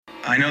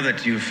I know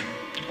that you've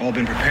all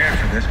been prepared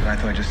for this, but I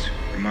thought I'd just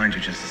remind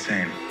you just the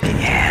same. Can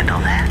you handle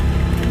that,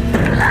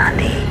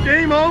 Blondie?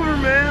 Game over,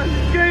 man.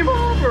 Game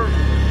over.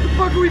 What the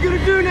fuck are we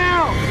gonna do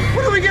now?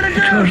 What are we gonna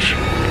do? It was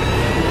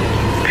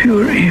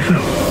pure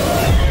evil.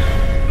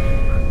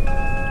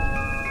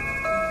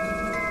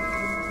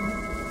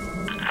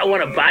 I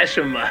want to buy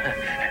some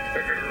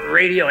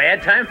radio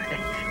ad time.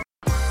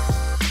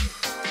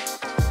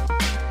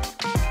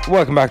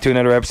 Welcome back to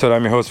another episode.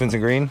 I'm your host,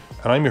 Vincent Green.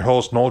 And I'm your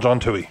host, Noel John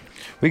Toohey.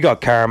 We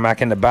got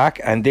Carmack in the back,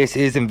 and this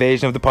is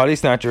Invasion of the Potty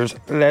Snatchers.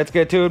 Let's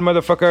get to it,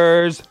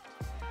 motherfuckers.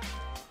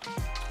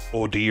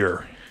 Oh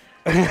dear.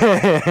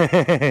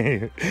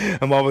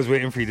 I'm always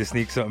waiting for you to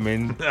sneak something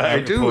in.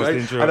 I do,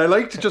 and I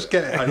like to do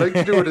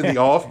it in the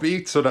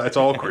offbeat so that it's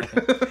awkward.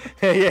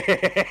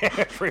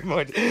 Yeah, pretty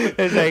much.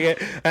 It's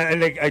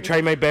like I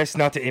try my best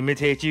not to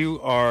imitate you,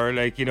 or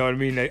like, you know what I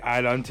mean, like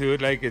add on to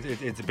it. Like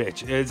it's a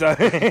bitch.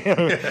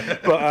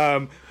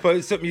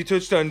 But something you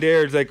touched on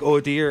there is like, oh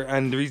dear,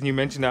 and the reason you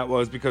mentioned that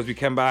was because we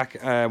came back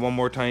one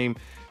more time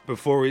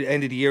before we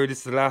ended the year. This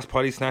is the last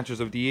Potty Snatchers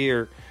of the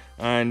year.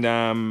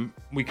 And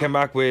we came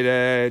back with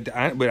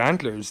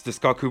Antlers, the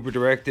Scott Cooper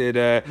directed,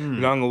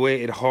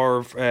 long-awaited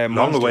horror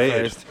monster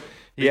fest.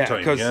 Yeah,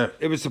 because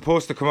it was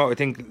supposed to come out, I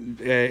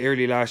think,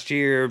 early last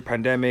year,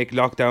 pandemic,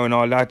 lockdown,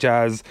 all that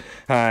jazz,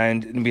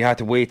 and we had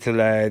to wait till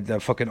the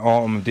fucking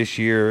autumn of this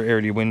year,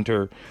 early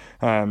winter.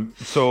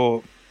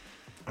 So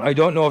I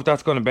don't know if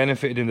that's going to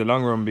benefit in the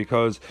long run,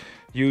 because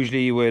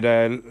usually with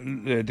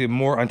the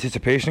more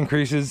anticipation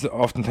increases,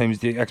 oftentimes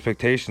the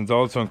expectations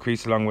also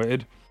increase along with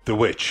it. The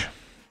Witch.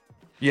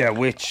 Yeah,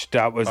 which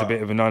that was a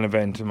bit of a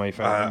non-event in my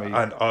family.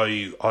 And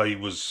I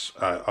was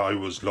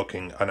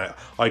looking, and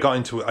I got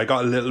into it. I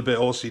got a little bit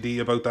OCD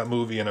about that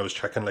movie, and I was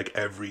checking like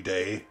every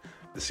day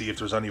to see if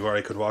there was anywhere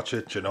I could watch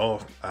it, you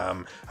know.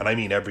 And I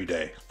mean every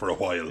day for a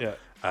while. Yeah.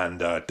 And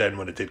then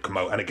when it did come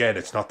out, and again,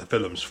 it's not the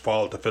film's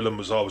fault. The film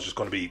was always just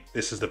going to be,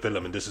 this is the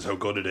film and this is how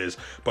good it is.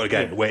 But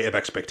again, weight of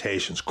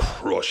expectations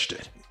crushed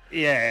it.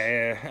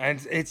 Yeah,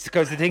 and it's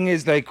because the thing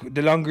is, like,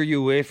 the longer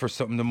you wait for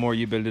something, the more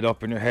you build it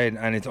up in your head,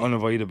 and it's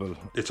unavoidable.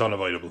 It's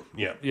unavoidable,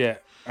 yeah. Yeah,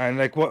 and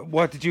like,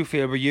 what did you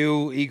feel? Were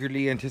you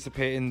eagerly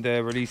anticipating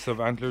the release of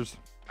Antlers?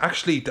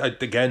 Actually,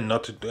 again,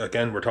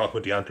 we're talking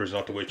about the Antlers,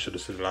 not the Witch. So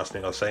this is the last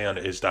thing I'll say on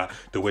it, is that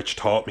the Witch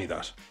taught me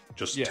that.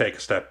 Just take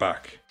a step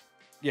back.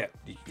 Yeah,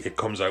 it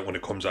comes out when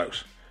it comes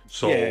out.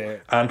 So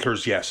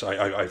Antlers, yes,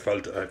 I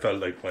felt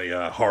like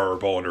my horror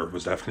boner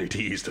was definitely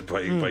teased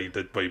by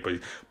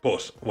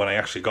but when I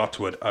actually got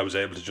to it, I was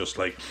able to just,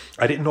 like,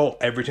 I didn't know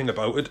everything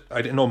about it.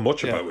 I didn't know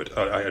much about it.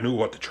 I knew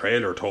what the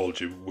trailer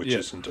told you, which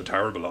isn't a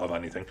terrible lot of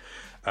anything.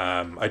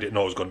 I didn't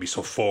know it was going to be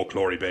so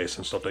folklore based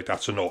and stuff like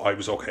that. So no, I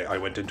was okay. I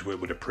went into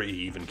it with a pretty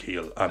even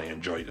keel, and I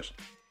enjoyed it.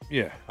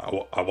 Yeah,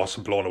 I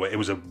wasn't blown away. It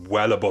was a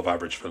well above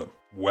average film.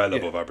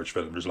 Above average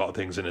film. There's a lot of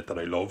things in it that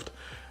I loved,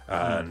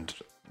 and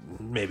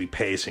maybe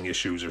pacing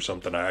issues or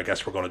something. I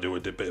guess we're going to do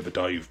a bit of a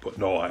dive, but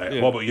no. What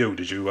about you?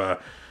 Did you?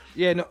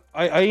 Yeah, no,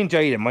 I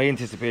enjoyed it. My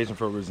anticipation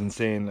for it was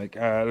insane. Like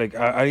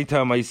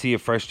anytime I see a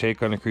fresh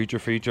take on a creature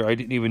feature, I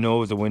didn't even know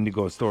it was a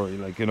Wendigo story.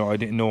 Like, you know, I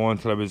didn't know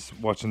until I was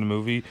watching the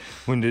movie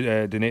when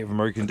the Native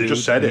American. They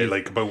just said it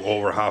like about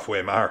over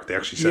halfway mark. They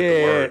actually said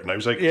the word, and I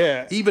was like,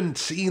 even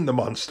seeing the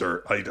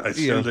monster, I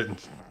still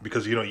didn't,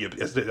 because, you know,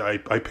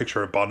 I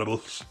picture a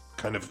Abominables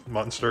kind of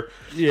monster.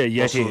 Yeah,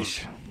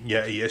 Yeti-ish.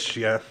 Yeti-ish,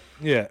 yeah.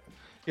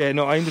 Yeah,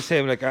 no, I'm the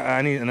same. Like,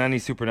 any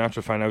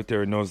supernatural fan out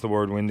there knows the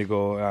word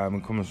Wendigo.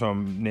 It comes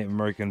from Native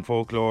American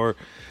folklore.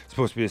 It's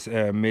supposed to be this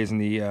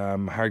amazingly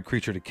hard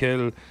creature to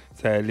kill.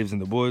 It lives in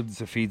the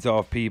woods. It feeds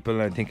off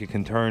people. I think it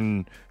can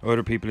turn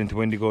other people into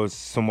Wendigos,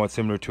 somewhat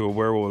similar to a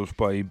werewolf,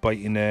 by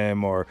biting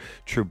them or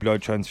through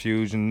blood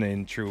transfusion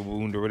and through a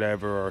wound or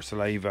whatever, or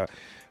saliva.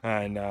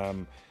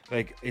 And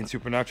like in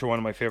Supernatural, one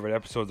of my favorite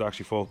episodes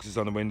actually focuses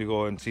on the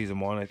Wendigo in season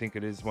 1. I think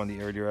it is one of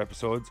the earlier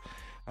episodes,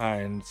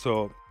 and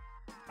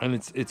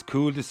it's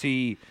cool to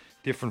see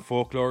different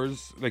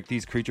folklores, like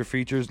these creature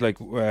features, like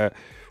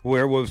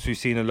werewolves we've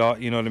seen a lot,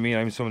 you know what I mean?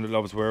 I'm someone that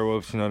loves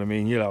werewolves, you know what I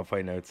mean? You'll all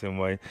find out some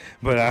way.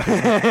 But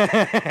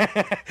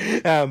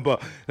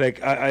but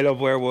like I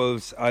love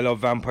werewolves, I love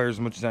vampires as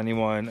much as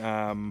anyone.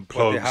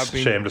 Plugs, they have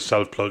been... shameless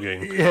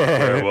self-plugging.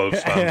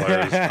 Werewolves,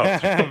 vampires.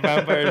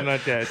 Vampires,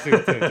 not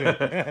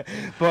that.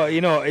 But,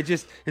 you know,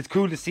 it's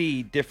cool to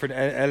see different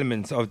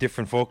elements of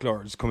different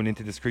folklores coming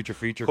into this creature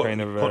feature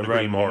kind of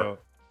realm. More. You know?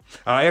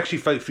 I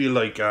actually feel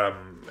like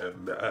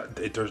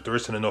there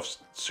isn't enough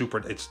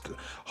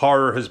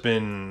horror has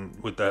been,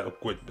 with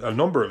a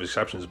number of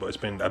exceptions, but it's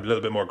been a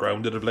little bit more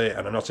grounded of late.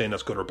 And I'm not saying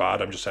that's good or bad.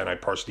 I'm just saying I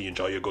personally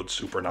enjoy a good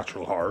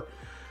supernatural horror.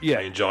 Yeah,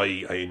 I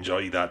enjoy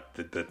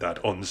that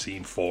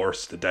unseen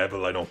force, the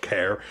devil. I don't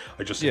care.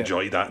 I just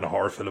enjoy that in a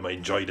horror film. I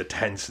enjoy the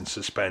tense and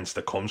suspense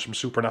that comes from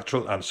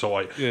supernatural. And so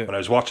when I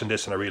was watching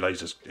this, and I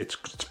realised it's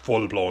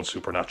full blown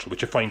supernatural,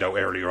 which you find out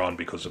earlier on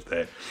because of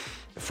the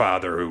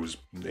father who's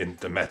in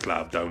the meth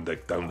lab down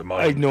the mine.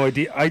 I had no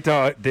idea. I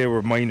thought they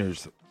were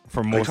miners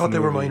for most. I thought of the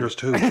they were movie. minors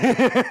too.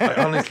 I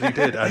honestly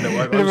did.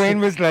 And Lorraine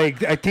was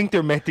like, I think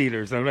they're meth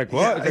dealers. I'm like,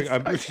 what?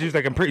 Yeah, she was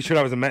like, I'm pretty sure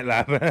that was a meth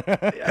lab.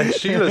 And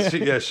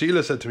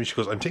Sheila said to me, she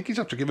goes, I think he's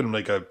after giving him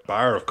like a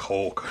bar of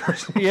coke or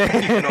something,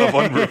 Yeah. of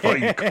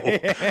unrefined coke,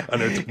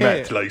 and it's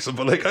meth, like. So,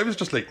 but like, I was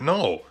just like,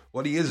 no,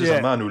 what he is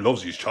a man who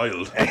loves his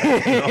child.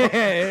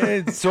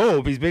 It's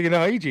soap. He's big into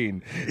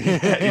hygiene.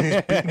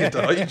 He's big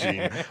into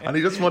hygiene, and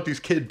he doesn't want his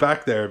kid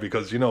back there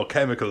because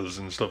chemicals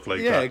and stuff like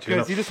that. Yeah,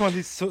 because he just wants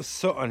his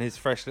soot on his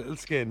fresh little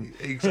skin.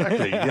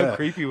 Exactly. Yeah. How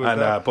creepy was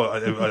that?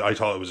 But I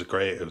thought it was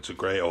a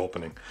great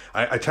opening.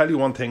 I tell you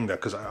one thing, that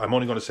because I'm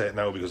only going to say it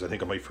now because I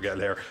think I might forget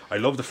later. I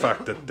love the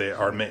fact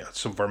that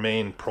some of our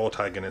main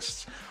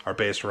protagonists are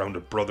based around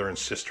a brother and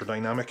sister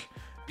dynamic.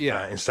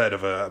 Yeah. Instead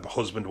of a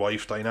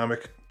husband-wife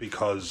dynamic,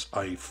 because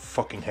I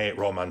fucking hate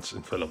romance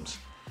in films.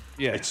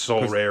 Yeah. It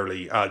so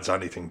rarely adds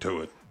anything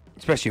to it.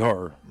 Especially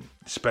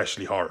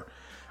horror.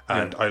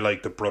 And I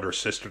like the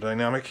brother-sister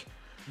dynamic.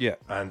 Yeah.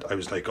 And I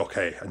was like,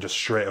 okay. And just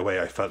straight away,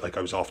 I felt like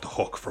I was off the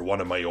hook for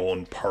one of my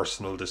own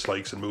personal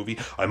dislikes in movie.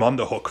 I'm on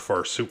the hook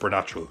for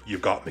Supernatural. You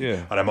got me.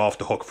 Yeah. And I'm off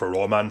the hook for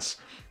romance.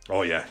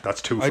 Oh, yeah.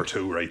 That's 2 for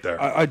 2 right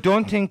there. I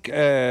don't think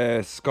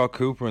Scott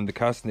Cooper and the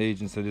casting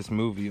agents of this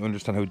movie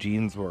understand how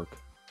genes work.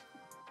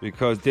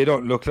 Because they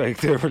don't look like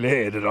they're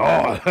related at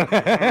all.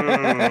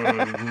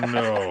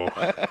 No.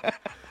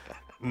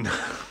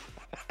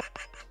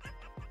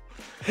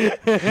 You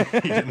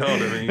know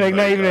what I mean? Like,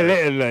 not even a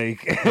little,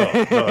 like. No.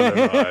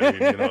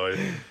 I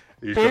mean,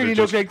 you barely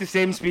look like the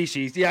same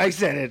species. Yeah, I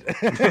said it.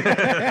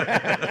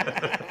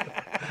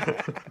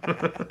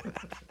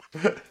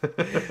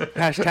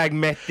 Hashtag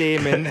Met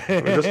Damon.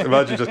 Just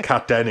imagine just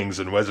Kat Dennings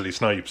and Wesley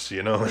Snipes,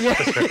 Hey,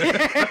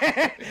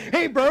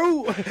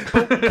 bro.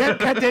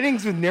 Kat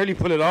Dennings would nearly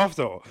pull it off,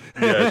 though.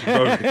 Yeah, she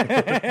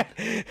probably.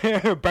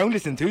 Her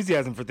boundless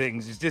enthusiasm for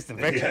things is just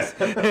infectious.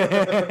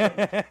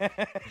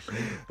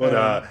 But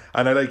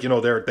and I like,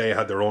 they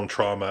had their own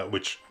trauma,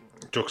 which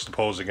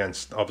juxtaposed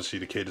against, obviously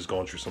the kid is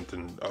going through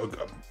something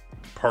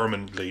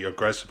permanently,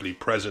 aggressively,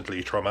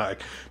 presently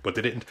traumatic, but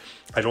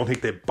I don't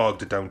think they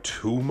bogged it down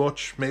too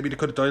much. Maybe they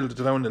could have dialed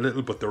it down a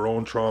little, but their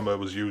own trauma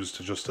was used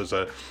to just as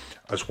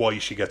why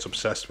she gets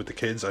obsessed with the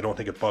kids. I don't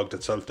think it bogged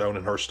itself down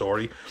in her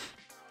story.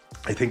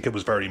 I think it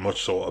was very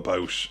much so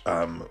about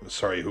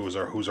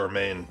who's our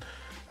main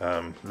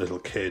little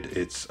kid.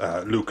 It's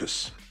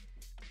Lucas,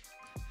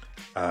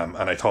 and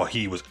I thought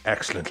he was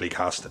excellently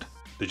casted.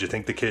 Did you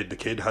think the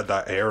kid had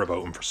that air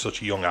about him for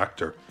such a young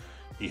actor?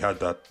 He had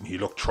that. He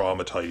looked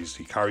traumatized.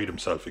 He carried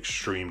himself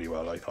extremely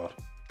well, I thought.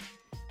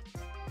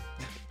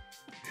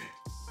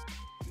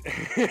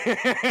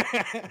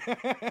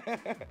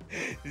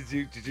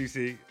 Did you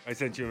see? I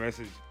sent you a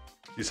message.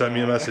 You sent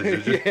me a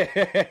message, did you?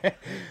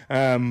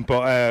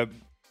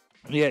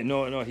 Yeah.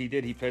 No, he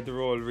did. He played the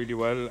role really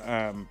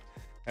well.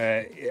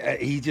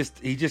 He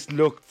just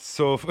looked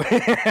so.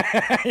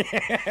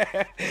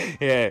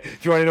 Yeah.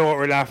 If you want to know what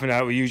we're laughing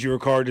at, we usually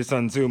record this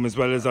on Zoom as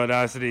well as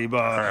Audacity,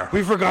 but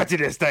we forgot to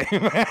this time. We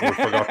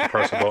forgot to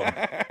press a button.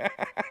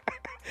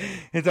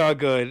 It's all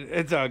good.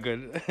 This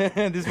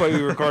is why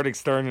we record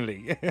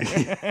externally.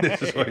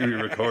 This is why we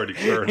record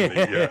externally.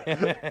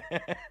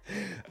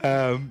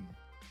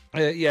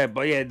 Yeah.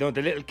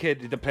 The little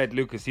kid that played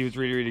Lucas, he was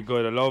really, really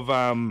good. I love.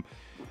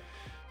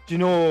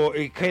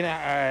 It kind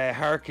of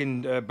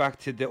harkened back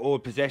to the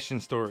old possession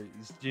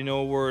stories.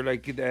 Where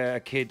like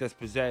a kid that's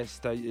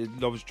possessed that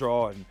loves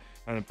drawing,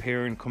 and a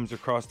parent comes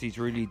across these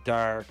really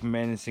dark,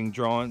 menacing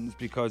drawings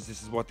because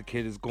this is what the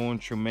kid is going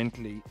through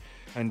mentally,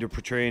 and they're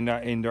portraying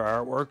that in their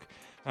artwork.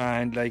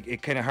 And like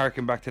it kind of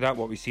harkened back to that,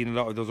 what we've seen a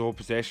lot of those old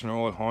possession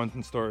or old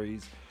haunting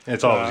stories.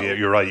 It's always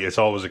you're right. It's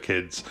always a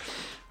kid's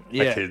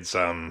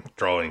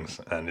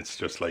drawings, and it's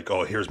just like,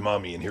 oh, here's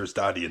mommy and here's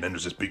daddy, and then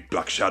there's this big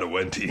black shadow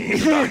entity in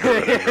the back or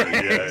whatever.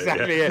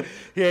 Exactly.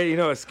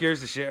 Yeah. It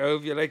scares the shit out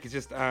of you. Like, it's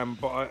just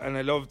and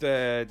I loved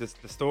the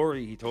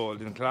story he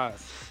told in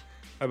class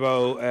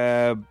about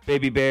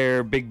Baby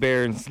Bear, Big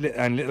Bear,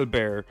 and Little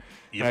Bear.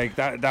 Yep. Like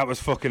that was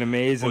fucking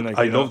amazing. But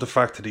I love the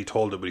fact that he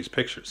told it with his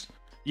pictures.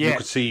 Yeah. You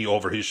could see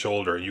over his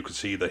shoulder, and you could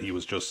see that he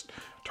was just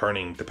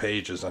turning the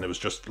pages, and it was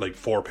just like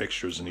 4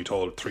 pictures, and he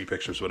told 3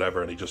 pictures,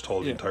 whatever, and he just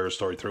told the entire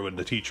story through. And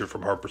the teacher,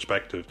 from her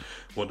perspective,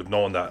 wouldn't have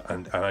known that.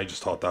 And I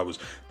just thought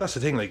that's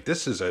the thing. Like,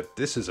 this is a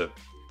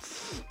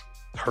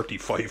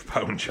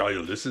 35-pound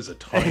child. This is a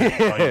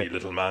tiny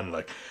little man.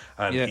 Like,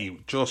 and he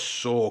just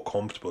so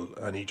comfortable,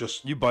 and he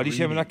just body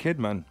shaming that kid,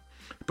 man.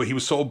 But he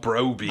was so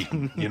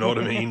browbeaten, you know what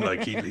I mean?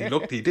 Like he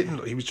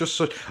was just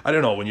such, I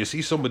don't know, when you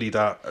see somebody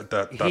that's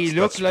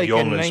like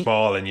young and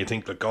small, and you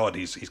think, like, God,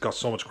 he's got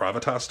so much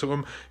gravitas to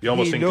him, you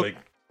almost think like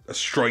a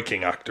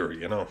striking actor,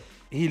 you know?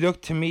 He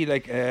looked to me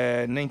like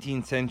a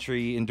 19th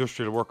century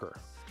industrial worker.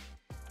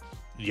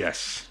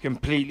 Yes.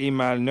 Completely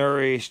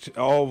malnourished,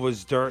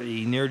 always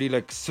dirty, nearly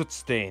like soot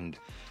stained.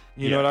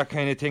 You know, that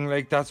kind of thing.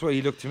 Like, that's what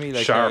he looked to me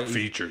like. Sharp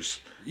features.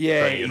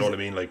 Yeah, you know what I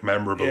mean, like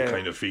memorable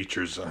kind of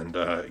features, and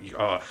but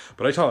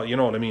I thought, you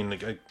know what I mean,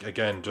 like,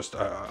 again, just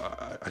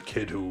a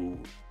kid who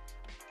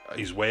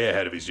he's way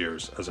ahead of his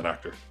years as an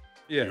actor.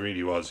 Yeah. He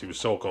really was. He was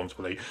so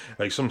comfortable.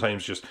 Like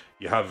sometimes just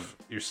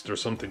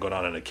there's something going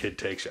on and a kid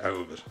takes you out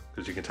of it,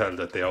 because you can tell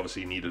that they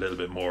obviously need a little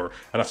bit more,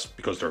 and that's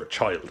because they're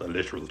a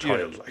literal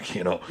child, like,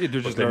 you know. Yeah,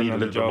 they're just but they need a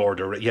little bit more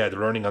they're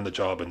learning on the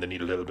job, and they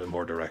need a little bit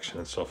more direction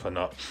and stuff, and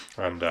not.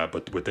 And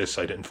but with this,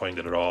 I didn't find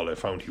it at all. I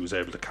found he was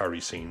able to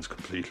carry scenes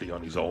completely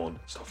on his own,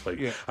 stuff like.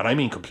 Yeah. And I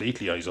mean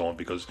completely on his own,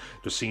 because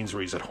there's scenes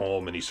where he's at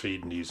home and he's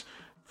feeding his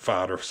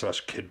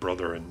father/kid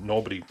brother, and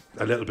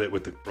a little bit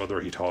with the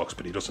brother he talks,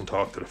 but he doesn't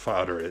talk to the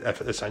father.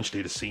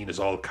 Essentially the scene is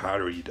all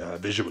carried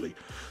visually,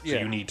 so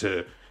you need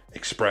to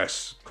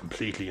express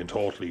completely and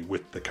totally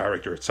with the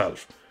character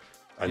itself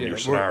and your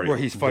scenario, where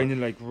he's finding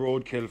like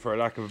roadkill, for a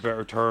lack of a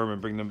better term, and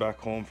bringing them back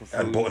home for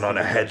food, and putting on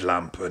a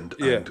headlamp and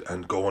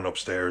going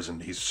upstairs,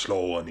 and he's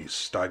slow and he's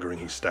staggering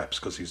his steps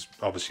because he's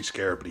obviously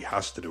scared, but he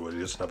has to do it. He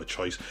doesn't have a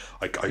choice.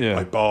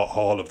 I bought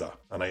all of that,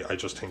 and I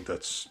just think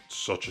that's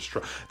such a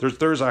strong.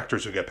 There's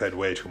actors who get paid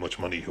way too much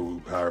money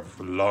who have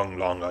long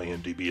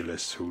IMDb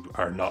lists who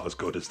are not as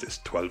good as this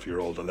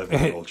 12-year-old,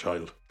 11-year-old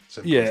child.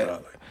 Simple as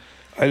that, like.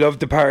 I love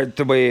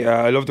the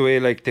way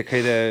like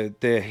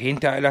they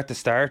hint at it at the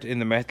start in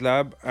the meth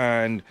lab,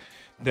 and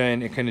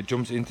then it kind of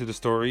jumps into the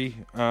story,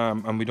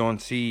 and we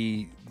don't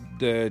see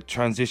the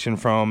transition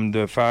from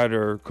the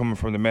father coming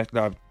from the meth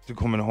lab to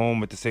coming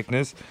home with the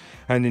sickness,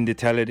 and then they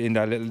tell it in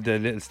that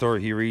little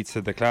story he reads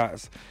to the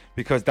class,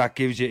 because that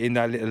gives you, in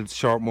that little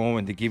short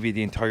moment, they give you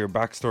the entire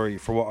backstory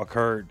for what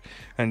occurred,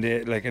 and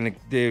they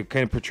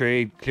kind of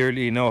portrayed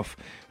clearly enough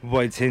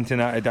while it's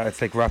hinting at it that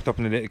it's like wrapped up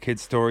in a little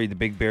kid's story, the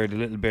big bear, the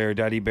little bear,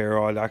 daddy bear,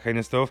 all that kind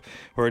of stuff,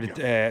 where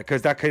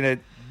because that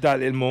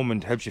little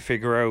moment helps you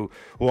figure out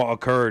what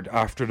occurred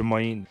after the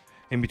mine,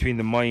 in between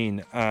the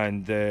mine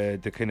and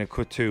the kind of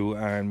cut to,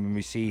 and when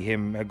we see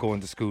him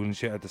going to school and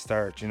shit at the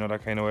start, you know,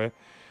 that kind of way.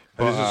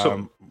 But,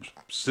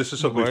 this is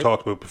something we've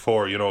talked about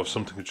before, you know,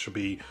 something that should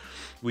be,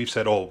 we've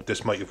said, oh,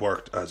 this might have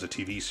worked as a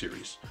TV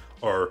series,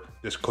 or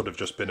this could have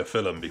just been a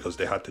film because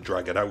they had to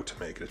drag it out to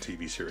make it a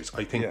TV series.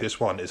 I think this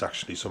one is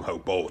actually somehow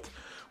both,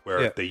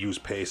 where they use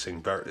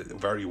pacing very,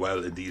 very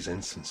well in these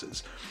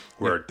instances,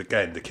 where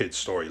again the kid's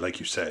story, like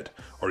you said,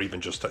 or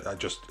even just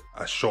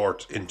a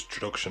short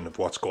introduction of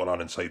what's going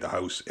on inside the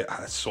house, it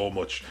has so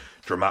much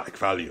dramatic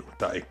value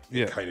that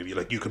it kind of,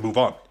 like, you can move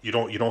on. You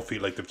don't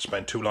feel like they've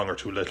spent too long or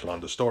too little on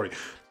the story.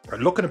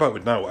 Looking about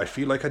it now, I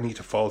feel like I need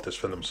to fault this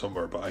film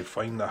somewhere, but I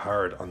find that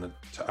hard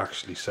to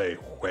actually say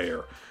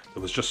where.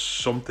 There was just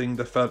something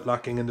that felt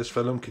lacking in this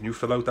film. Can you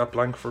fill out that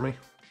blank for me?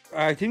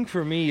 I think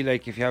for me,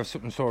 like, if you have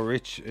something so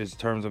rich in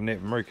terms of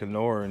Native American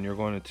lore and you're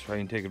going to try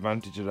and take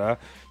advantage of that,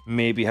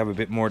 maybe have a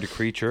bit more of the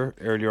creature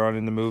earlier on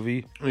in the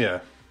movie.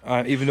 Yeah.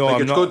 Even though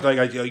like, it's good,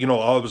 like, you know,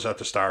 always at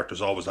the start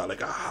there's always that,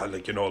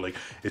 like, you know, like,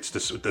 it's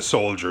the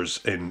soldiers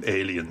in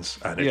Aliens,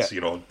 and it's,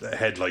 you know, the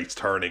headlights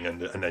turning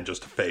and then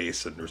just a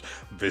face, and there's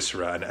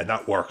viscera, and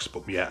that works,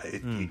 but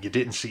you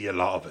didn't see a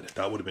lot of it.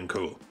 That would have been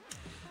cool.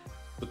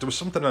 But there was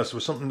something else. There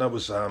was something that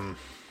was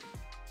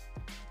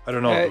I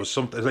don't know. There was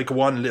something, like,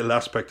 one little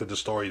aspect of the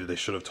story that they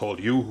should have told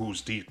you,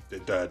 who's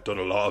done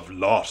a lot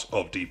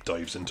of deep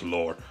dives into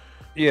lore.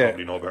 Yeah,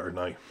 probably know better than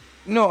I.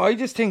 No, I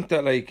just think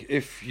that, like,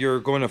 if you're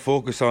going to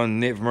focus on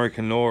Native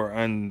American lore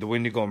and the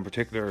Wendigo in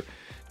particular,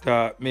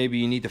 that maybe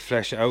you need to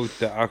flesh out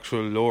the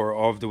actual lore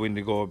of the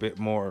Wendigo a bit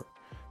more,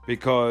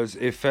 because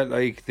it felt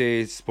like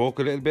they spoke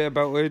a little bit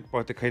about it,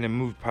 but they kind of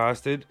moved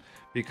past it,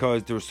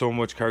 because there was so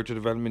much character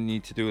development you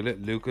need to do with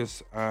little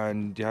Lucas,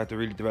 and you had to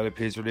really develop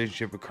his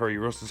relationship with Curry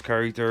Russell's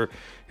character.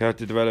 You had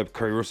to develop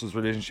Curry Russell's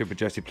relationship with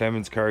Jesse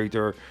Plemons'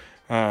 character.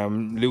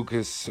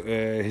 Lucas,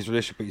 his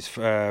relationship with his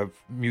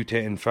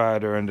mutating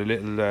father, and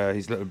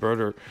his little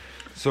brother.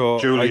 So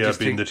Julia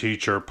being the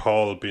teacher,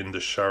 Paul being the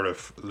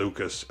sheriff,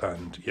 Lucas,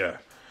 and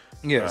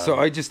so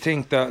I just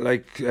think that,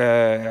 like,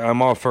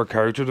 I'm all for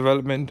character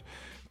development,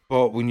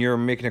 but when you're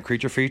making a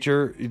creature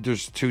feature,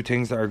 there's two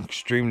things that are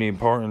extremely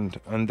important,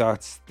 and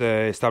that's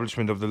the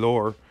establishment of the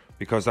lore,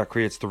 because that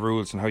creates the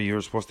rules and how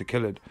you're supposed to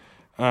kill it,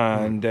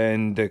 and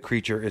then the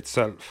creature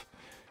itself.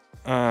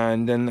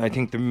 And then I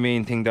think the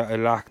main thing that I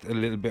lacked a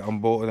little bit on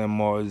both of them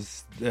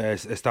was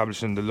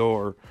establishing the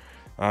lore.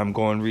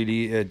 Doing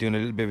a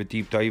little bit of a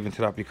deep dive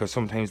into that, because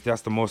sometimes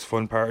that's the most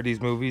fun part of these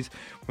movies,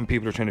 when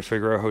people are trying to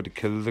figure out how to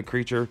kill the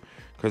creature,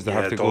 because they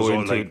have to go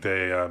into, like,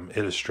 the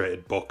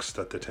illustrated books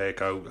that they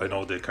take out. I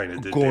know they kind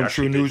of going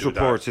through news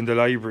reports in the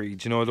library.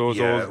 Do you know those?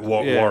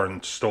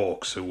 Warren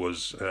Stokes, who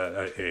was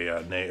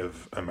a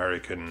Native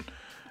American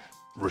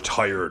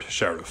retired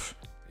sheriff.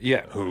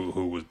 Yeah,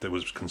 who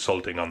was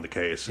consulting on the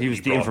case. He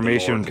was the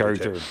information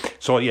character.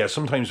 So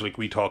sometimes, like,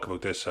 we talk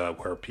about this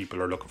where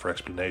people are looking for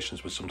explanations,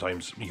 but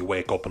sometimes you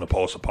wake up in a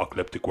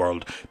post-apocalyptic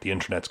world, the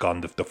internet's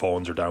gone, the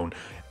phones are down.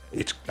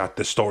 It's that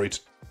the story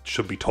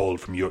should be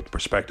told from your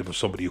perspective of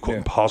somebody who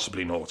couldn't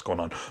possibly know what's going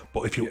on.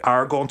 But if you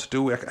are going to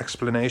do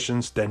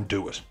explanations, then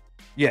do it.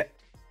 Yeah.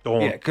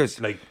 Don't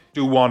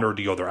do one or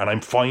the other, and I'm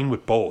fine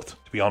with both,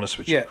 to be honest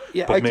with you.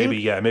 But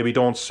maybe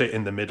don't sit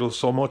in the middle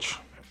so much.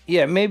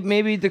 Yeah,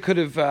 maybe they could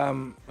have.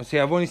 See,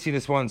 I've only seen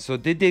this once, so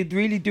did they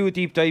really do a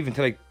deep dive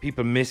into, like,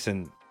 people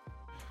missing?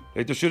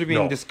 Like there should have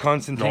been this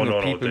constant thing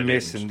of people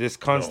missing, this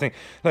constant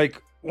thing.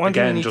 Like one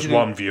thing again, just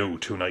one view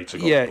 2 nights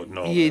ago. Yeah, but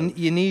no,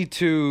 you need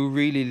to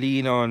really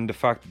lean on the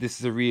fact that this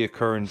is a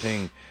reoccurring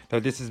thing,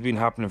 that this has been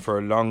happening for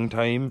a long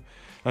time.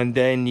 And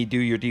then you do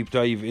your deep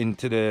dive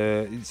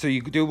into so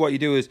you do what you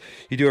do is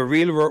you do a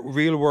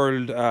real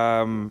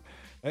world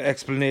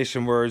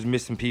explanation where it's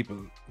missing people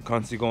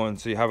constantly going.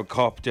 So you have a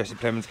cop, Jesse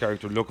Plemons'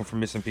 character, looking for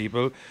missing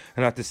people,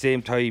 and at the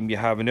same time you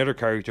have another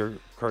character,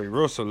 Curry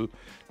Russell,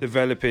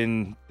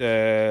 developing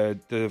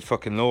the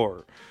fucking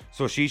lore.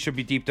 So she should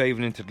be deep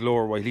diving into the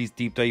lore while he's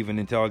deep diving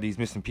into all these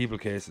missing people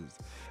cases,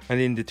 and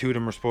then the two of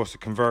them are supposed to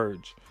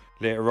converge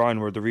later on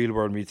where the real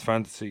world meets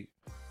fantasy.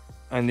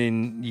 And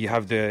then you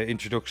have the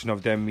introduction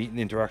of them meeting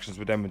interactions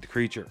with them with the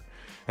creature.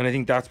 And I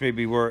think that's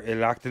maybe where it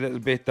lacked a little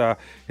bit, that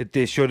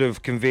they should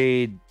have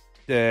conveyed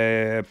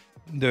the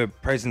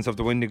presence of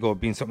the Wendigo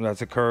being something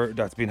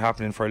that's been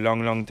happening for a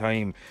long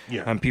time.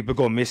 Yeah. And people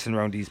go missing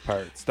around these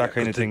parts. That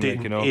kind of thing.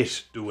 Like, you know.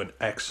 It do an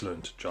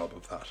excellent job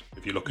of that.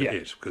 If you look at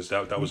it, because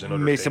that was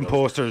another missing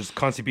posters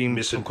constantly being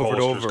covered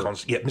over.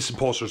 Missing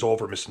posters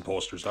over missing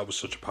posters. That was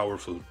such a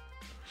powerful.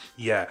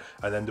 Yeah,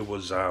 and then there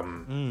was,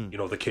 you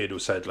know, the kid who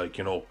said, like,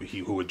 you know,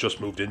 who had just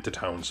moved into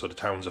town, so the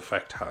town's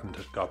effect hadn't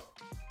got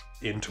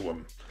into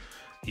him.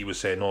 He was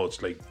saying, no,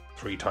 it's like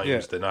 3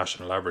 times the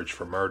national average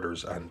for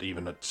murders, and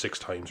even at 6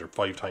 times or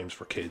 5 times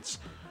for kids.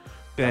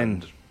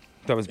 Ben,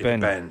 that was Ben.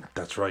 Ben,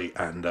 that's right.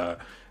 And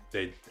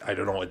I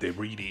don't know, they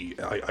really,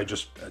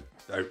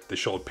 they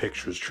showed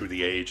pictures through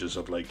the ages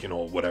of, like, you know,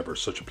 whatever,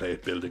 such a place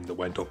building that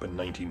went up in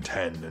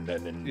 1910 and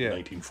then in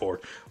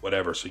 1940,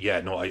 whatever. So yeah,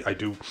 no, I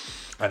do,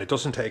 and it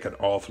doesn't take an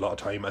awful lot of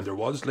time. And there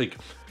was, like,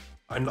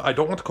 I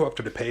don't want to go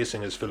after the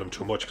pacing of this film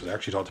too much, because I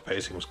actually thought the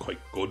pacing was quite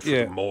good for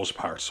the most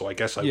part. So I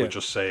guess I would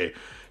just say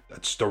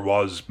that there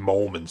was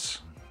moments,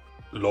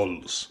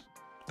 lulls,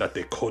 that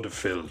they could have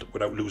filled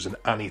without losing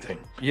anything.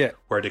 Yeah,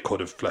 where they could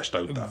have fleshed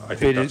out that. I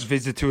think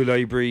visit to a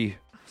library.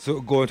 So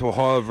going to a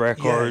hall of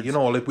records, you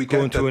know, like we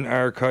going to an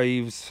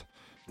archives.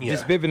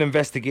 Just a bit of an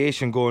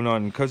investigation going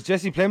on, because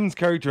Jesse Plemons'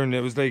 character in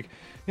it was like,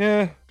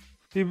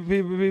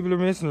 people are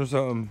missing or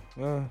something.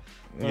 I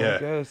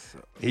guess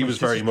he was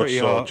very much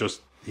so hot.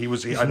 Just he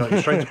was. I know he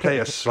was trying to play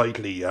a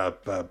slightly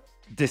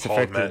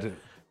disaffected.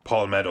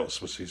 Paul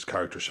Meadows was his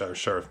character,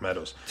 Sheriff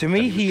Meadows. To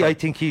me, I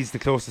think he's the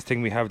closest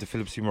thing we have to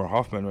Philip Seymour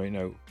Hoffman right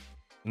now.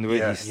 In the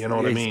way you know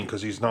what I mean,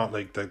 because he's not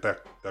like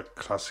that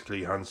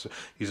classically handsome.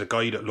 He's a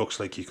guy that looks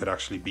like he could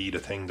actually be the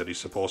thing that he's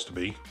supposed to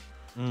be.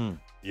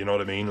 You know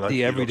what I mean? Like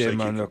the everyday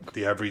man look.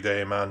 The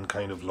everyday man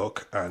kind of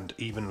look. And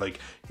even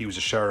like he was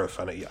a sheriff,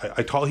 and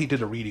I thought he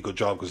did a really good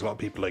job, because a lot of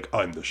people like,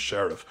 I'm the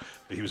sheriff,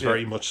 but he was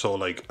very much so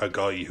like a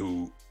guy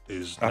who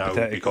is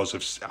now, because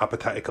of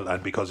apathetical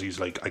and because he's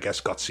like, I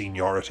guess, got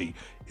seniority,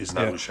 is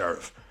now the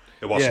sheriff.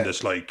 It wasn't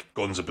this like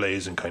guns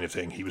a-blazing kind of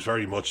thing. He was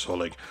very much so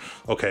like,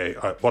 okay,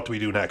 what do we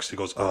do next? He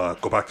goes,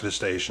 go back to the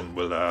station.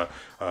 We'll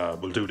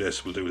do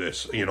this. We'll do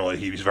this. You know,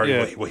 he was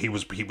very he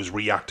was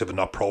reactive and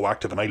not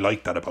proactive, and I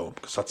like that about him,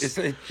 because that's.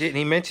 And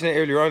he mentioned it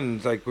earlier on.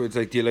 It's like,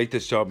 do you like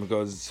this job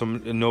because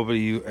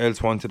nobody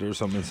else wanted it or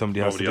something? Nobody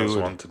else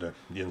wanted it.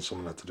 Yeah, and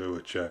someone had to do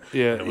it. Yeah.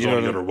 And it was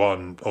only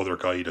one other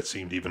guy that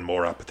seemed even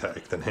more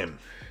apathetic than him.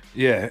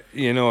 Yeah,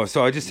 you know.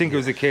 So I just think it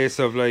was a case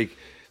of like.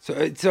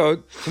 So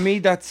to me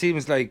that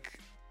seems like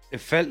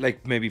it felt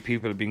like maybe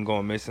people have been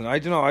going missing. I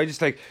don't know. I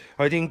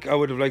think I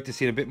would have liked to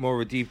see a bit more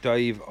of a deep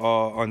dive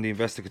on the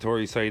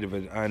investigatory side of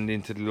it and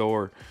into the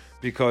lore,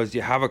 because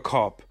you have a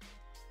cop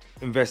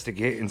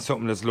investigating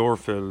something that's lore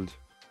filled.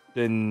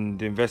 Then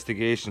the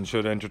investigation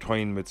should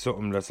intertwine with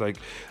something that's like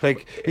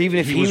even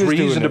if he was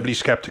reasonably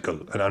skeptical,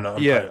 and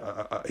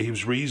he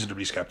was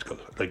reasonably skeptical.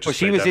 Like, but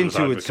she was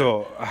into it,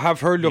 so have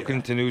her look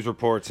into news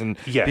reports and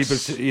people.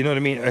 You know what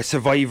I mean?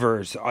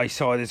 Survivors. I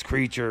saw this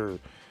creature.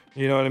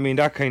 You know what I mean?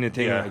 That kind of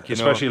thing. Yeah, like,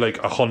 especially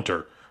like a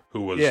hunter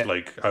who was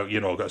like,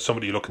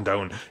 somebody looking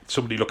down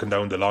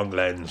the long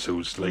lens,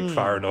 who's like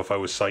far enough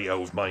out of sight,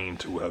 out of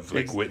mind to have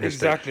like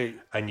witnessed it.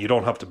 And you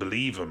don't have to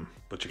believe him,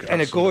 but you can.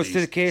 And it goes to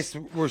the case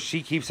where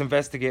she keeps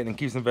investigating,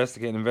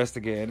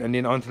 and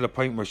then onto the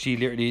point where she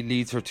literally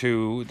leads her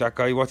to that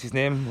guy. What's his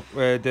name?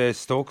 The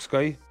Stokes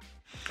guy.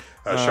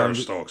 Sheriff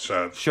Stokes.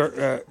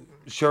 Sheriff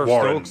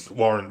Stokes.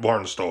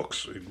 Warren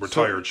Stokes,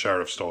 retired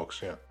Sheriff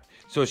Stokes. Yeah.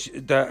 So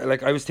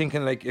I was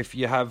thinking, like, if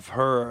you have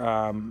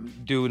her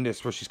doing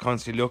this where she's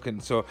constantly looking,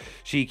 so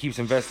she keeps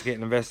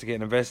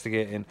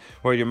investigating,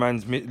 while your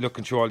man's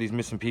looking through all these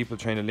missing people,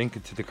 trying to link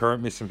it to the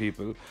current missing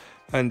people,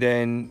 and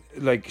then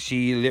like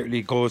she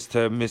literally goes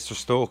to Mr.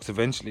 Stokes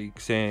eventually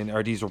saying,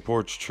 "Are these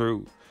reports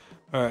true?"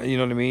 You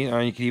know what I mean?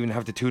 And you could even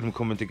have the two of them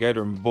coming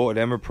together and both of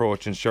them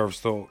approaching Sheriff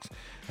Stokes.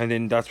 And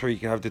then that's where you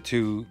can have the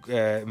two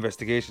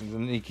investigations.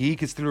 And he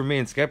can still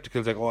remain skeptical.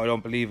 It's like, I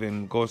don't believe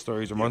in ghost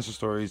stories or monster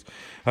stories.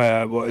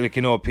 People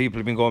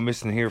have been going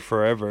missing here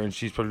forever. And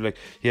she's probably like,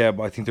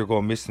 but I think they're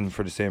going missing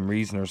for the same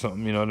reason or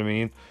something. You know what I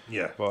mean?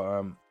 Yeah.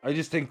 But I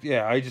just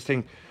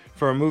think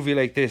for a movie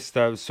like this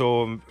that was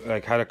so,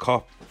 like, had a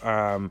cop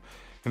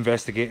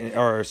investigating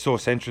or so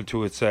central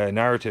to its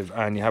narrative,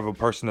 and you have a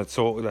person that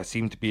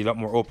seemed to be a lot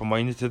more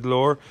open-minded to the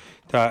lore,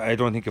 that I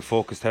don't think it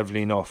focused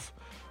heavily enough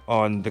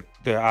on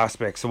the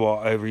aspects of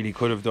what I really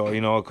could have done.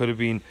 It could have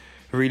been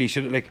really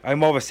should like.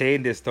 I'm always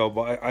saying this though,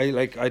 but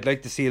I'd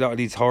like to see a lot of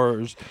these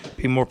horrors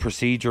be more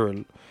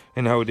procedural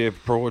in how they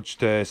approach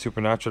the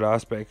supernatural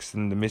aspects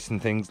and the missing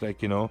things. I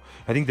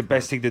think the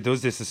best thing that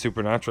does this is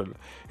Supernatural.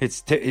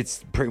 It's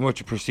pretty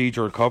much a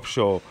procedural cop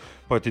show,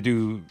 but they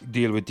do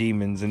deal with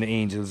demons and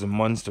angels and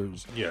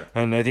monsters. Yeah.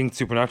 And I think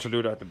Supernatural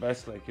do that the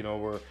best,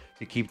 where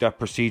they keep that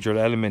procedural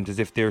element as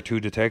if they're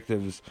two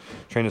detectives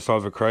trying to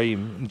solve a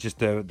crime, and just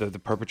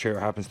the perpetrator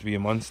happens to be a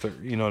monster.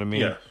 You know what I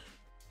mean? Yeah.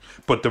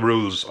 But the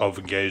rules of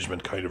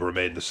engagement kind of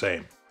remain the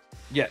same.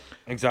 Yeah,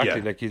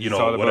 exactly.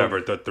 Yeah.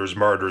 Whatever, that there's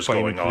murders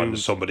going on,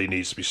 somebody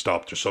needs to be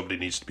stopped or somebody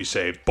needs to be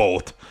saved.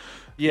 Both.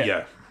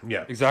 Yeah.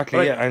 Yeah. Exactly,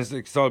 right. yeah. And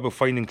it's all about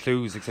finding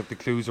clues, except the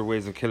clues are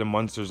ways of killing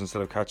monsters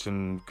instead of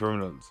catching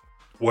criminals.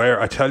 Where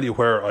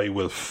I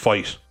will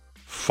fight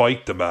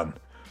the man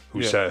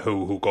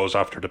who goes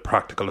after the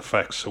practical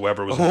effects,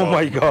 whoever was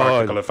involved in the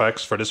practical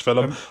effects for this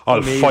film.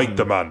 I'll fight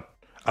the man.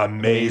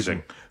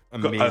 Amazing.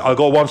 I'll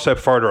go one step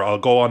further. I'll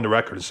go on the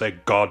record and say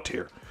God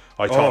tier.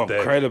 I thought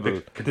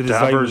incredible. The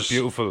design was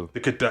beautiful.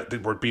 Where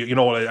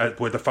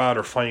the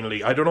father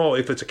finally, I don't know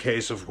if it's a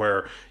case of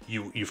where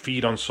you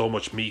feed on so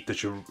much meat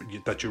that you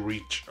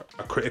reach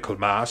a critical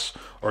mass,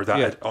 or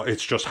that it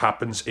just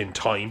happens in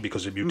time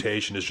because the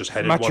mutation is just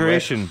headed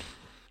maturation. One way.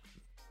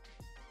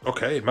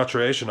 Okay,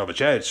 maturation of it,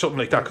 yeah, it's something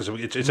like that, because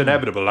it's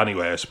inevitable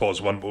anyway, I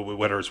suppose,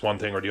 whether it's one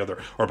thing or the other,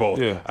 or both.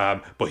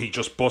 Yeah. But he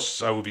just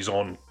busts out of his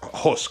own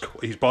husk.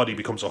 His body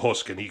becomes a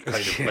husk, and he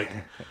kind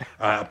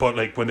of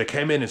but when they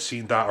came in and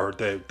seen that, or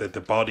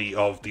the body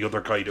of the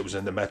other guy that was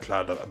in the meth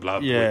lab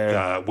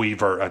with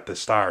Weaver at the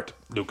start,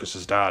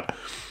 Lucas's dad,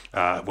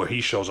 where he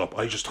shows up,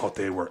 I just thought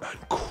they were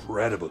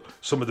incredible.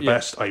 Some of the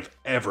best I've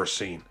ever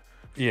seen.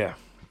 Yeah.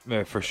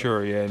 Yeah, for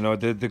sure. Yeah, no,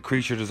 the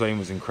creature design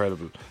was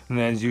incredible, and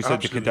then as you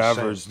said, the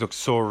cadavers look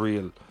so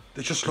real.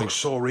 They just look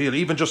so real.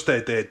 Even just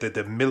the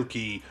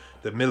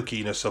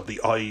milkiness of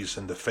the eyes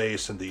and the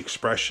face and the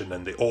expression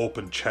and the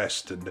open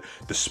chest and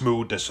the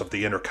smoothness of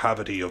the inner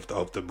cavity of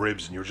the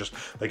ribs. And you're just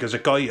like, as a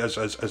guy,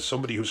 as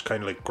somebody who's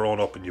kind of like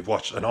grown up and you've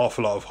watched an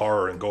awful lot of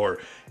horror and gore,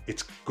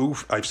 it's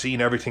goof. I've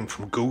seen everything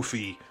from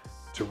goofy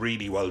to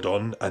really well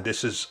done, and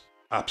this is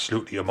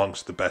absolutely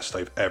amongst the best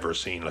I've ever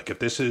seen. Like, if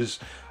this is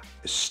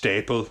a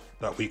staple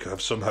that we could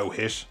have somehow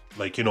hit,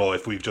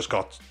 if we've just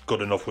got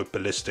good enough with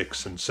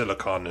ballistics and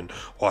silicon and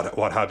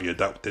what have you,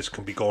 that this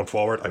can be going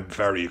forward, I'm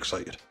very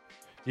excited.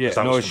 Yeah,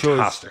 that was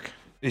fantastic.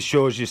 It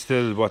shows you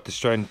still what the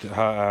strength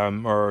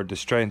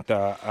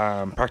that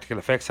practical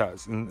effects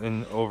has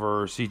in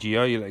over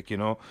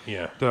CGI.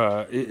 Yeah.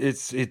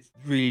 It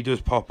really does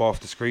pop off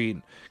the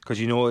screen because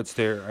it's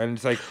there, and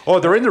it's like,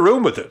 they're in the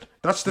room with it.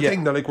 That's the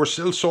thing, that we're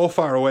still so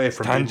far away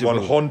from being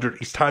 100.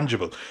 It's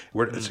tangible.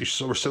 We're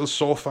still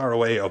so far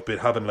away of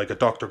having like a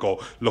doctor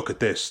go, look at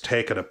this,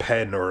 taking a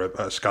pen or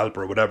a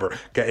scalpel or whatever,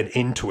 getting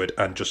into it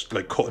and just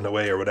like cutting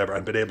away or whatever,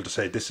 and being able to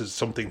say, this is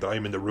something that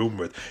I'm in the room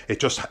with.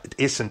 It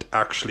isn't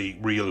actually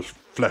real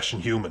flesh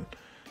and human.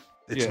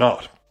 It's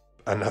not.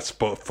 And that's,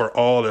 but for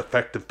all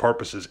effective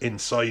purposes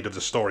inside of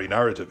the story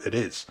narrative, it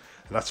is.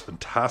 And that's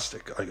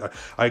fantastic.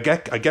 I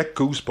get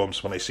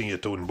goosebumps when I see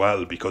it doing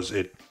well, because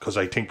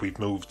I think we've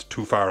moved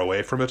too far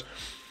away from it.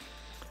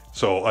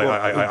 So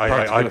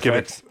I give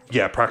it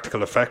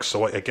practical effects.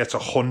 So it gets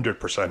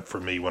 100% for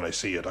me when I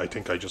see it. I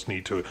think I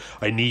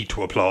need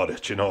to applaud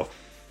it.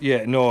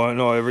 Yeah,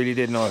 no, I really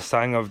did know a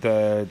sang of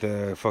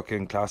the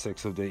fucking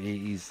classics of the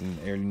 80s and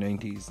early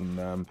 90s,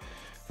 and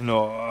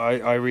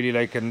I really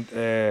like, and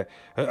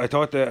I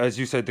thought that, as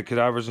you said, the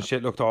cadavers and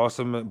shit looked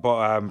awesome,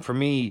 but for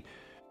me,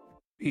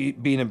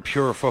 being a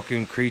pure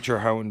fucking creature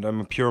hound,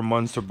 I'm a pure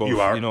monster buff. You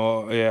are. You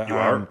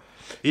are.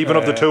 Even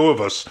of the two of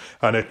us,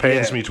 and it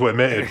pains me to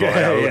admit it, but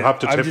I would have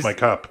to tip my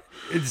cap.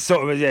 It's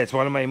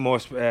one of my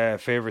most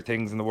favourite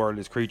things in the world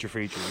is creature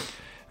features,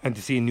 and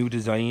to see a new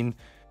design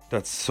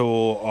that's so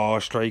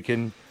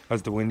awe-striking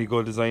as the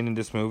Wendigo design in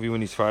this movie,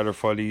 when his father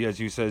fully, as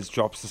you says,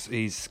 drops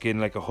his skin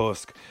like a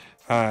husk,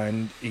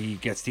 and he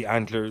gets the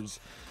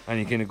antlers, and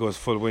he kind of goes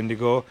full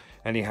Wendigo,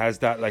 and he has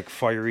that like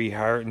fiery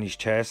heart in his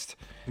chest.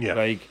 Yeah.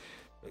 Like,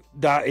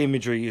 that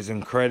imagery is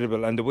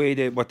incredible, and the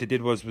way what they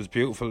did was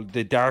beautiful.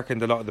 They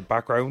darkened a lot of the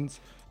backgrounds,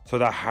 so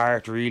that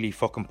heart really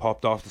fucking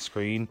popped off the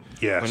screen.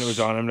 Yes. When it was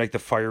on him, like the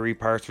fiery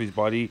parts of his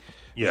body.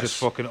 Yes. Just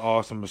fucking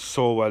awesome. It was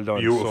so well done.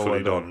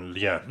 Beautifully done.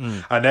 Yeah.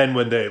 And then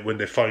when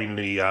they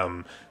finally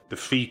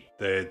defeat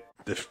the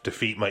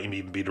defeat might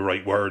even be the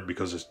right word,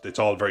 because it's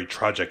all very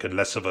tragic and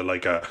less of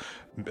a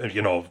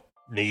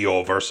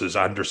Neo versus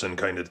Anderson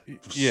kind of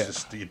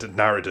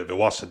narrative. It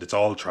wasn't. It's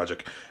all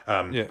tragic.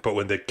 But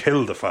when they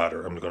kill the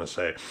father, I'm going to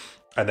say,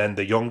 and then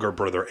the younger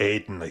brother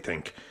Aiden, I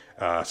think,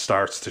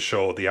 starts to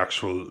show the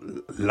actual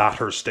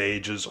latter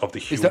stages of the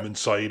human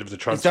side of the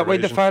transformation. Is that why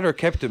the father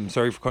kept him?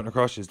 Sorry for cutting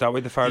across. Is that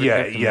why the father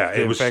kept him? Yeah,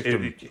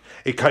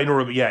 it kind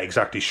of,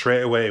 exactly.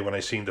 Straight away when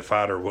I seen the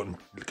father wouldn't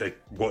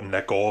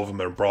let go of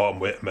him and brought him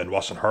with him and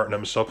wasn't hurting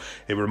him and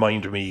stuff, it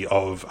reminded me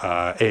of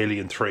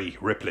Alien 3,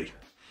 Ripley.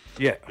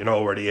 Yeah. You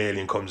know, where the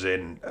alien comes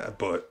in,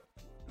 but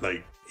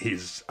like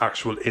his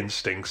actual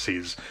instincts,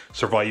 his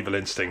survival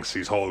instincts,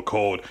 his whole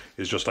code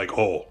is just like,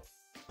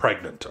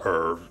 pregnant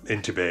or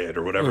intubated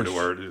or whatever the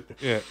word,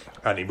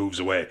 and he moves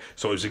away.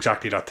 So it was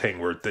exactly that thing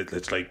where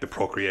it's like the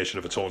procreation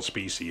of its own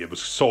species. It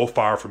was so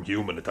far from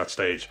human at that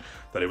stage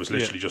that it was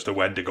literally just a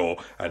Wendigo,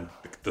 and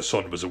the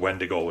son was a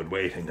Wendigo in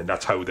waiting, and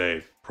that's how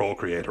they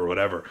procreate or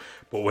whatever.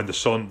 But when the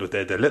son,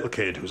 the little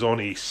kid who's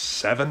only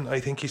 7,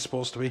 I think he's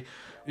supposed to be,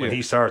 when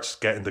he starts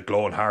getting the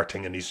glowing heart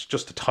thing, and he's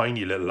just a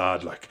tiny little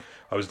lad, like,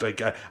 I was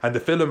like, and the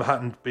film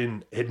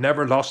it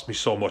never lost me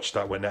so much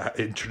that when it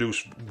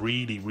introduced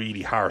really,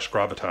 really harsh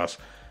gravitas,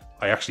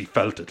 I actually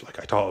felt it. Like,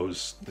 I thought it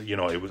was,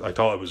 I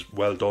thought it was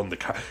well done.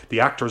 The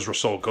actors were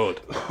so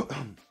good.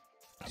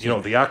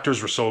 The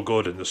actors were so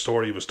good, and the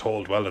story was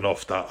told well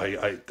enough that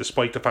I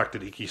despite the fact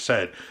that he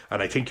said,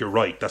 and I think you're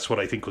right, that's what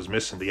I think was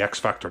missing, the X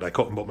factor that I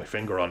couldn't put my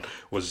finger on,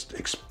 was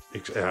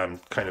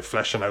kind of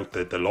fleshing out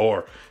the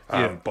lore.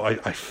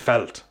 But I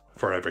felt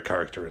for every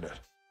character in it.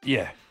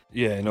 Yeah.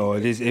 Yeah, no,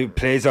 it is. It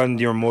plays on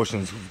your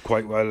emotions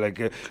quite well. Like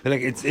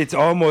it's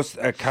almost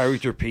a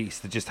character piece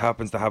that just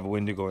happens to have a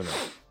Wendigo in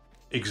it.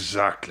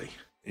 Exactly.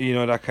 You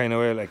know, that kind of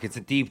way. Like, it's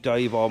a deep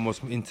dive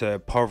almost into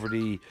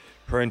poverty,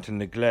 parental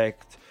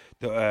neglect,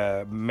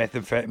 the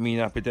methamphetamine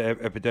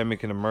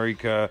epidemic in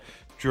America,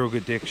 drug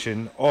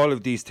addiction, all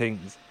of these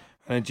things.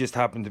 And it just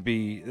happened to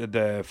be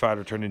the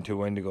father turned into a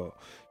Wendigo.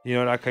 You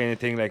know, that kind of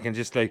thing. Like, and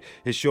just like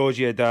it shows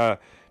you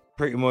that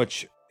pretty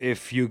much,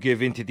 if you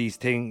give into these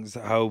things,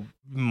 how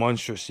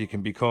monstrous you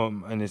can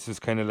become. And it's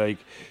just kind of like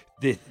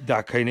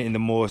that kind of in the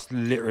most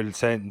literal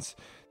sense,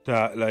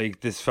 that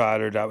like this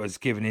father that was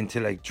given into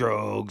like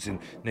drugs and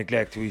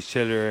neglect to his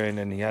children,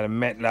 and he had a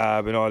meth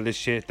lab and all this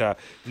shit, that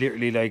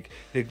literally like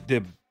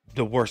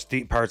the worst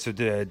parts of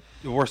the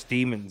worst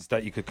demons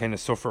that you could kind of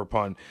suffer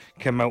upon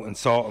came out and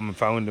sought him and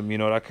found him, you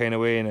know, that kind of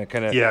way, in a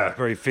kind of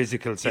very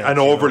physical sense. An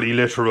overly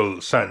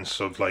literal sense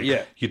of like,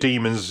 you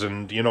demons,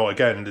 and, you know,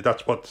 again,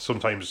 that's what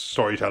sometimes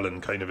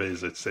storytelling kind of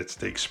is. It's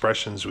the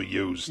expressions we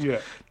use.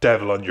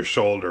 Devil on your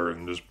shoulder,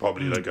 and there's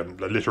probably like a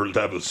literal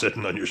devil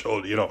sitting on your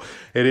shoulder, you know.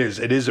 It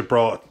is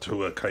brought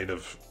to a kind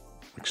of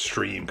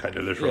extreme kind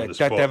of literal.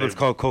 That devil's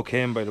called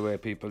cocaine, by the way,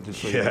 people, just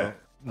so you know.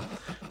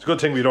 It's a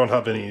good thing we don't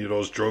have any of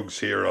those drugs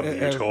here on the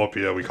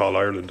utopia we call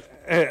Ireland.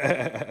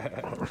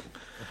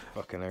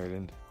 Fucking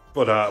Ireland.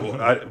 But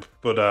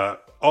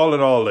all in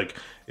all, like,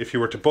 if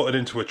you were to put it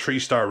into a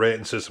 3-star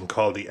rating system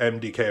called the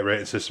MDK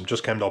rating system,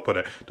 just came up with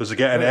it, does it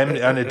get an M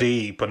and a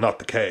D but not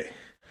the K?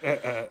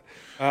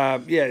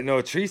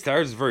 3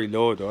 stars is very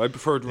low though. I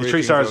prefer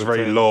 3 stars is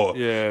very low.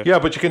 Yeah,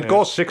 but you can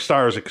go 6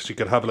 stars because you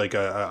could have like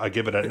I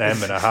give it an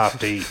M and a half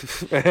D.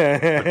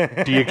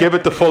 Do you give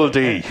it the full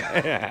D?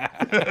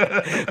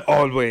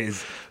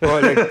 Always.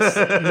 Well, like,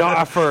 not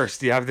at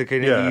first. You have to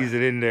kind of ease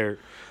it in there.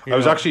 I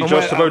was actually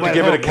just about to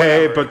give it a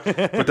K, but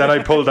then I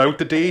pulled out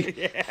the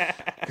D.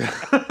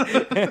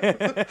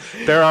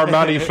 There are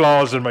many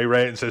flaws in my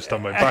rating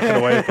system. I'm backing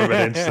away from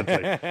it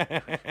instantly.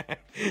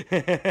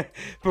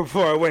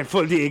 Before I went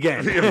full D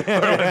again.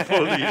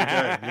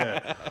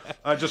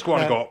 I just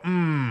want to go,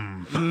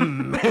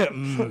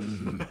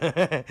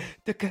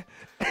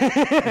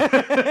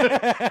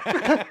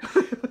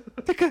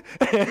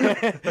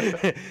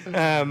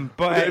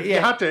 but if you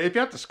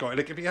had to score,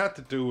 like if you had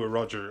to do a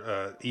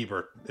Roger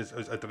Ebert,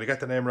 did I get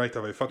the name right?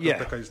 Have I fucked up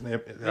that guy's name?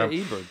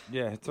 Ebert.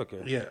 Yeah, it's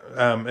okay. Yeah.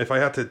 If I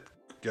had to,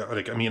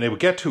 like, I mean, it would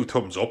get 2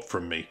 thumbs up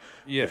from me.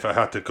 Yeah. If I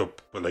had to go,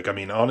 but like, I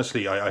mean,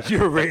 honestly,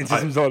 your rating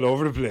system's all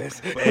over the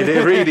place.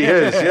 It really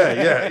is.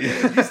 Yeah.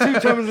 It's 2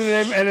 thumbs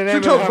and an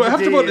M. 2 thumbs. I have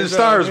to put it in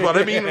stars, but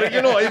I mean,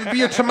 you know, it'd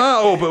be a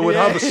tomato, but it would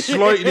have a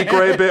slightly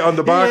grey bit on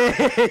the back.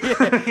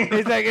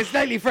 It's like, it's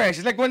slightly fresh.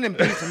 It's like one of them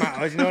big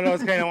tomatoes, you know,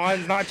 those kind of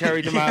ones. Not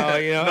cherry tomato,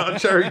 you know. Not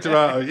cherry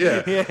tomato.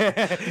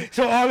 Yeah.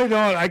 So all in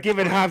all, I give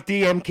it half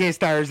DMK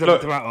stars of the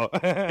tomato.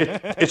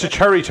 It's a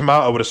cherry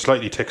tomato with a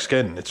slightly thick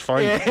skin. It's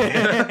fine.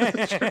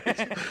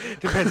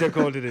 Depends how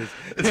cold it is.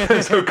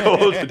 Depends how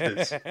cold it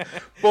is.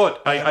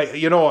 But I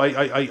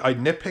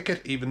nitpick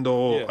it, even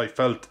though I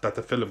felt that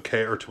the film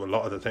catered to a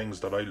lot of the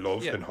things that I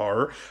love in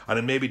horror, and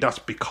then maybe that's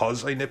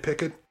because I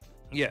nitpick it.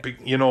 Yeah,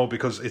 you know,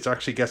 because it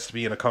actually gets to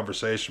be in a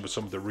conversation with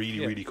some of the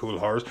really, really cool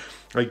horrors.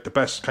 Like, the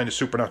best kind of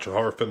supernatural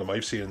horror film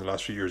I've seen in the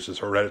last few years is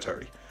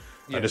Hereditary.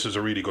 And this is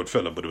a really good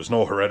film, but it was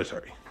no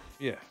Hereditary.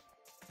 Yeah.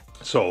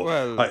 So,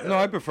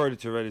 I preferred it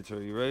to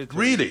Hereditary.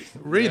 Really?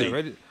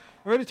 Yeah,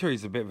 Hereditary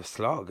is a bit of a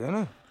slog, isn't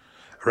it?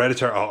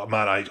 Hereditary, oh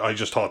man, I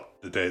just thought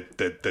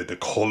the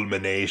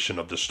culmination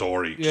of the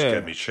story just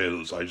gave me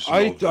chills.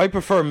 I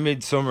prefer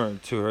Midsummer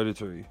to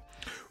Hereditary.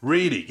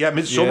 Really? Yeah,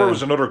 Midsummer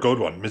was another good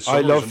one.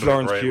 I love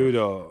Florence Pugh,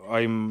 though.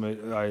 I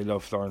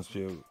love Florence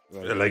Pugh.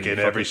 Like in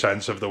every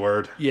sense of the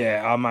word.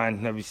 Yeah, oh man,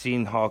 have you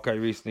seen Hawkeye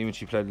recently when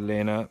she played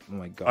Elena? Oh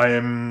my god. I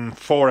am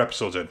 4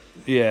 episodes in.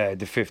 Yeah,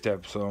 the 5th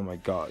episode. Oh my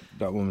god,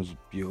 that woman's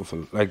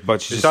beautiful. Like, but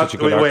she's such a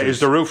good actress. Wait, is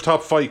the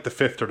rooftop fight the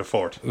 5th or the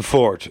 4th? The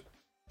 4th.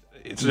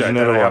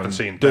 I haven't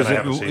seen the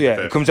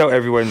 5th. It comes out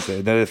every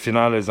Wednesday. The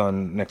finale is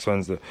on next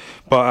Wednesday.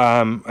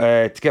 But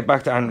to get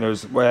back to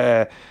Antlers,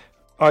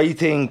 I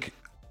think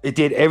it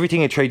did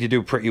everything it tried to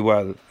do pretty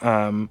well.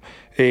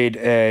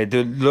 It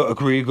did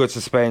really good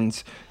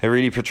suspense. It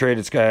really portrayed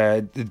its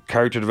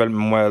character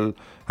development well.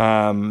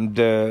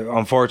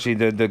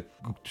 Unfortunately, the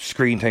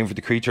screen time for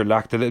the creature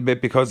lacked a little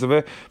bit because of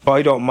it, but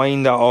I don't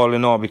mind that all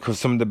in all, because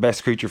some of the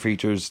best creature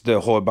features, they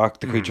hold back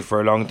the creature for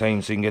a long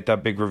time so you can get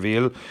that big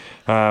reveal.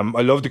 I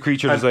love the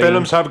creature design.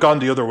 Films have gone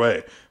the other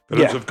way.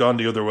 Films have gone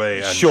the other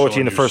way and short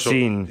in the first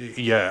scene.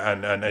 Yeah,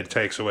 and it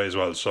takes away as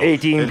well. So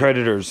 18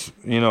 predators,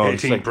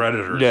 18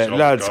 predators. Yeah,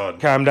 lads,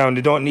 calm down.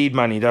 They don't need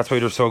many. That's why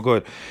they're so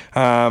good.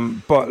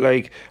 But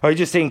like, I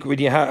just think when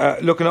you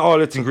looking at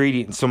all its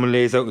ingredients, someone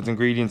lays out its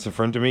ingredients in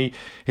front of me.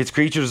 Its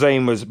creature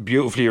design was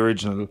beautifully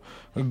original,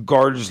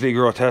 gorgeously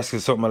grotesque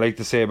is something I like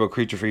to say about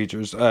creature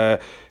features. I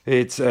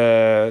like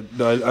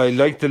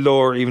the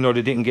lore, even though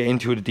they didn't get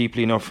into it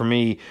deeply enough for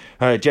me.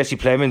 Jesse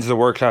Plemons is a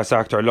world-class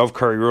actor. I love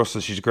Kerry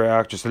Russell. She's a great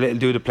actress. The little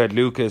dude that played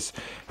Lucas,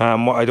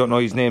 I don't know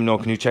his name. No,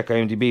 can you check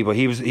IMDb? But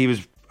he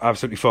was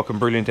absolutely fucking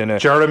brilliant in it.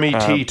 Jeremy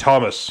T.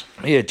 Thomas.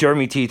 Yeah,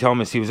 Jeremy T.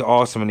 Thomas. He was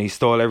awesome, and he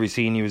stole every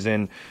scene he was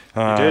in.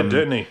 He did,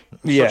 didn't he?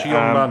 Such a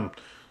young man.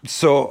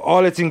 So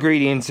all its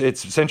ingredients,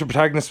 its central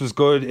protagonist was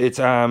good. Its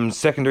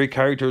secondary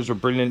characters were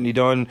brilliantly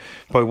done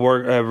by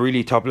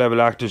really top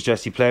level actors.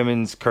 Jesse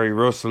Plemons, Kerry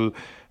Russell.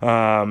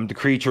 The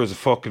creature was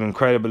fucking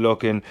incredible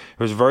looking. It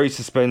was very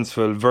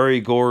suspenseful, very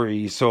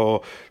gory.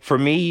 So for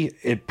me,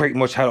 it pretty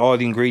much had all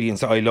the ingredients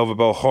that I love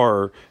about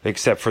horror,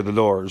 except for the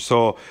lore.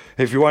 So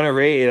if you want to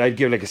rate it, I'd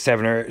give like a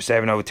 7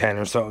 out of 10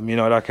 or something,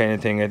 that kind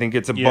of thing. I think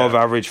it's above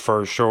average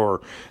for sure,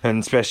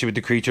 and especially with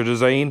the creature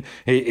design,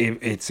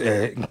 it's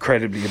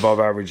incredibly above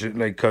average.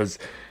 Like, because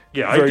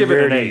I'd give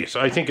it an 8.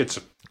 I think if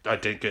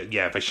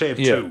I shave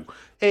 2,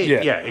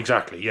 8. Yeah,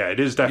 exactly. Yeah,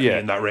 it is definitely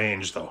in that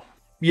range though.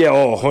 Yeah,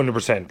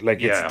 100%.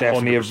 Like, it's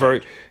definitely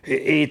 100%.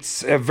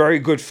 It's a very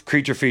good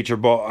creature feature,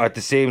 but at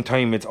the same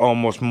time, it's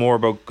almost more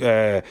about,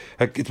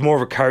 it's more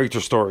of a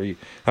character story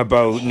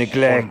about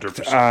neglect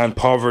 100%. And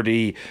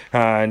poverty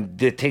and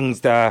the things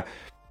that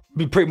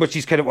pretty much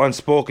these kind of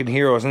unspoken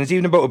heroes, and it's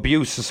even about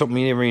abuse. Is something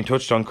you never even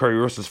touched on. Kerry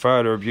Russell's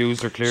father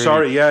abused her clearly.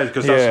 Sorry,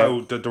 because that's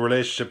how the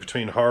relationship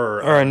between her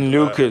and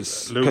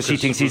Lucas, because she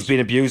thinks he's been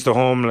abused at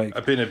home. Like,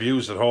 I've been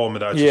abused at home,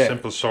 and that's a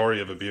simple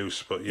story of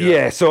abuse. But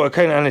so it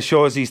kind of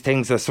shows these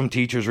things that some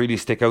teachers really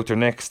stick out their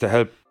necks to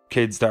help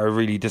kids that are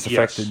really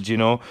disaffected.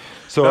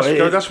 So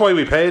that's why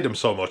we paid them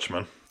so much,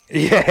 man.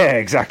 Yeah,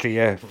 exactly.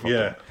 Yeah.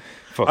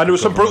 And there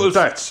was some brutal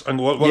deaths, and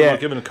we're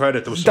giving it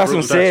credit. There was some that's what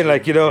I'm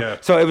saying.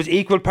 So it was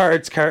equal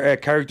parts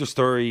character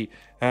story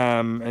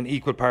and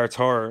equal parts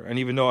horror. And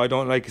even though I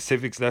don't like a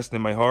civics lesson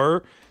in my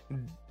horror,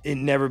 it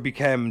never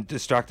became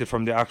distracted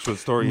from the actual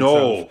story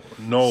itself.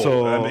 No.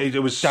 So it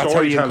was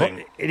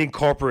storytelling. It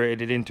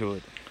incorporated into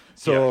it.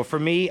 So for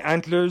me,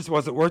 Antlers,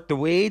 was it worth the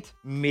wait?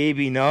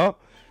 Maybe not.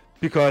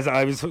 Because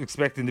I was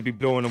expecting to be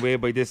blown away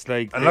by this,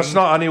 and that's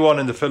not anyone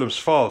in the film's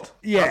fault.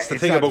 Yeah, that's the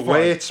thing about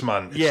weights,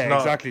 man.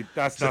 Exactly.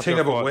 That's the thing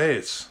about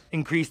weights.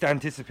 Increased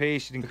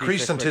anticipation.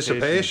 Increased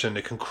anticipation.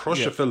 It can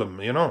crush a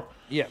film,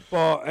 Yeah,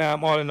 but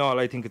all in all,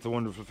 I think it's a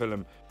wonderful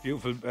film,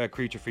 beautiful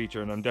creature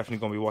feature, and I'm definitely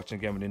going to be watching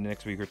it again within the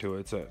next week or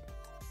two.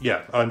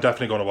 Yeah, I'm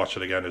definitely going to watch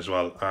it again as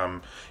well.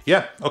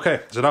 Okay.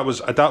 So that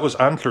was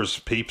Antlers,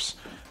 peeps.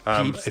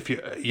 Peeps.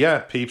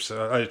 Peeps.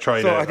 I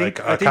tried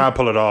it. I can't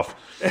pull it off.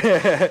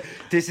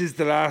 This is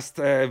the last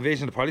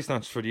Invasion of the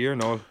Polysnatchers for the year,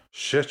 Noel.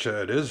 Shit,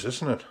 it is,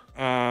 isn't it?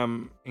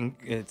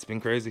 It's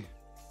been crazy.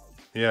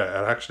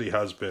 Yeah, it actually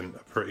has been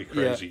a pretty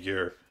crazy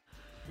year.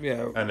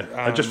 Yeah, and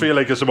I just feel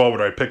like it's a moment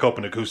where I pick up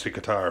an acoustic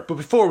guitar. But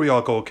before we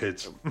all go,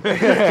 kids, I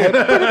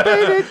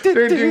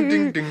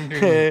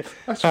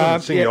just want to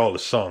sing you all the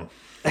song.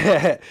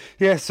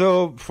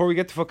 So before we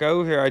get the fuck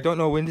out of here, I don't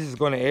know when this is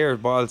going to air,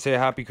 but I'll say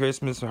happy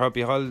Christmas or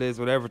happy holidays,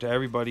 whatever, to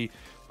everybody.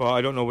 But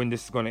I don't know when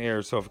this is going to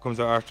air, so if it comes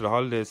out after the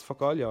holidays,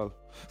 fuck all y'all.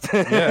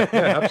 yeah,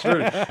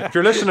 absolutely. If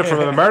you're listening from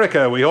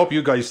America, we hope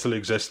you guys still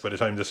exist by the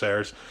time this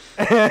airs.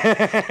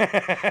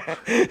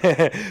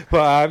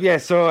 But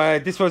so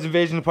this was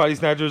Invasion of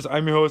Polysnatchers.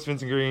 I'm your host,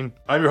 Vincent Green.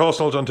 I'm your host,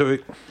 Noel John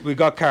Tui. We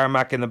got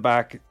Carmack in the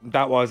back.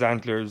 That was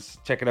Antlers.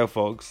 Check it out,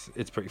 folks.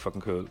 It's pretty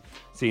fucking cool.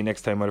 See you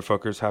next time,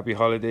 motherfuckers. Happy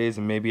holidays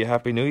and maybe a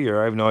happy new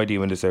year. I have no idea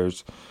when this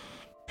airs.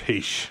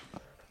 Peace.